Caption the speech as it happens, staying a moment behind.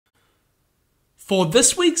For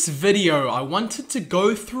this week's video, I wanted to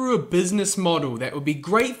go through a business model that would be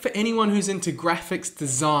great for anyone who's into graphics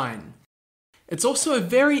design. It's also a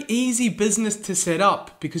very easy business to set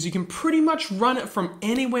up because you can pretty much run it from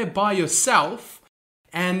anywhere by yourself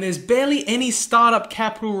and there's barely any startup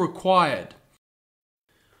capital required.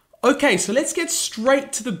 Okay, so let's get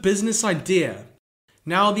straight to the business idea.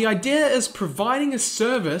 Now, the idea is providing a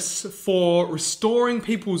service for restoring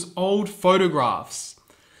people's old photographs.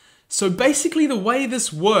 So basically the way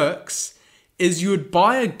this works is you would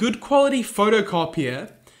buy a good quality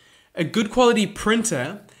photocopier, a good quality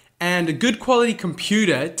printer, and a good quality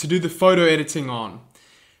computer to do the photo editing on.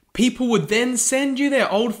 People would then send you their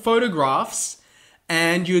old photographs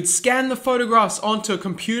and you would scan the photographs onto a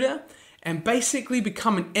computer and basically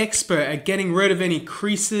become an expert at getting rid of any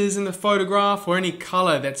creases in the photograph or any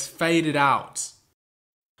color that's faded out.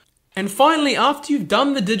 And finally, after you've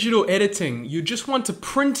done the digital editing, you just want to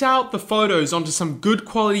print out the photos onto some good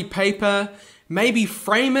quality paper, maybe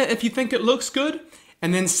frame it if you think it looks good,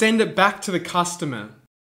 and then send it back to the customer.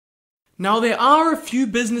 Now, there are a few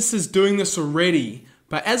businesses doing this already,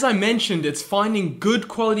 but as I mentioned, it's finding good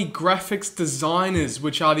quality graphics designers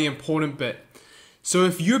which are the important bit. So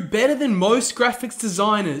if you're better than most graphics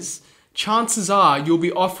designers, chances are you'll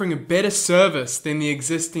be offering a better service than the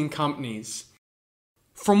existing companies.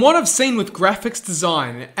 From what I've seen with graphics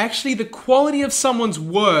design, actually the quality of someone's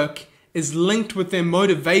work is linked with their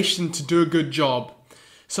motivation to do a good job.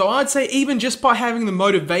 So I'd say even just by having the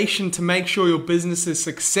motivation to make sure your business is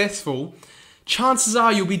successful, chances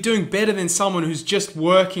are you'll be doing better than someone who's just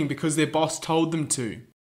working because their boss told them to.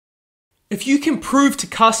 If you can prove to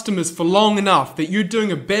customers for long enough that you're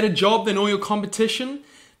doing a better job than all your competition,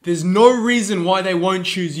 there's no reason why they won't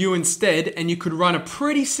choose you instead, and you could run a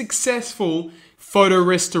pretty successful photo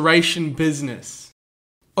restoration business.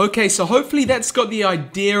 Okay, so hopefully that's got the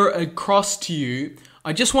idea across to you.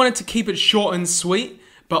 I just wanted to keep it short and sweet,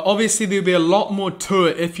 but obviously there'll be a lot more to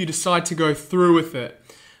it if you decide to go through with it.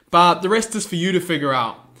 But the rest is for you to figure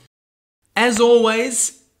out. As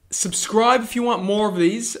always, subscribe if you want more of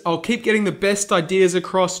these. I'll keep getting the best ideas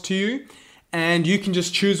across to you, and you can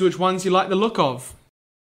just choose which ones you like the look of.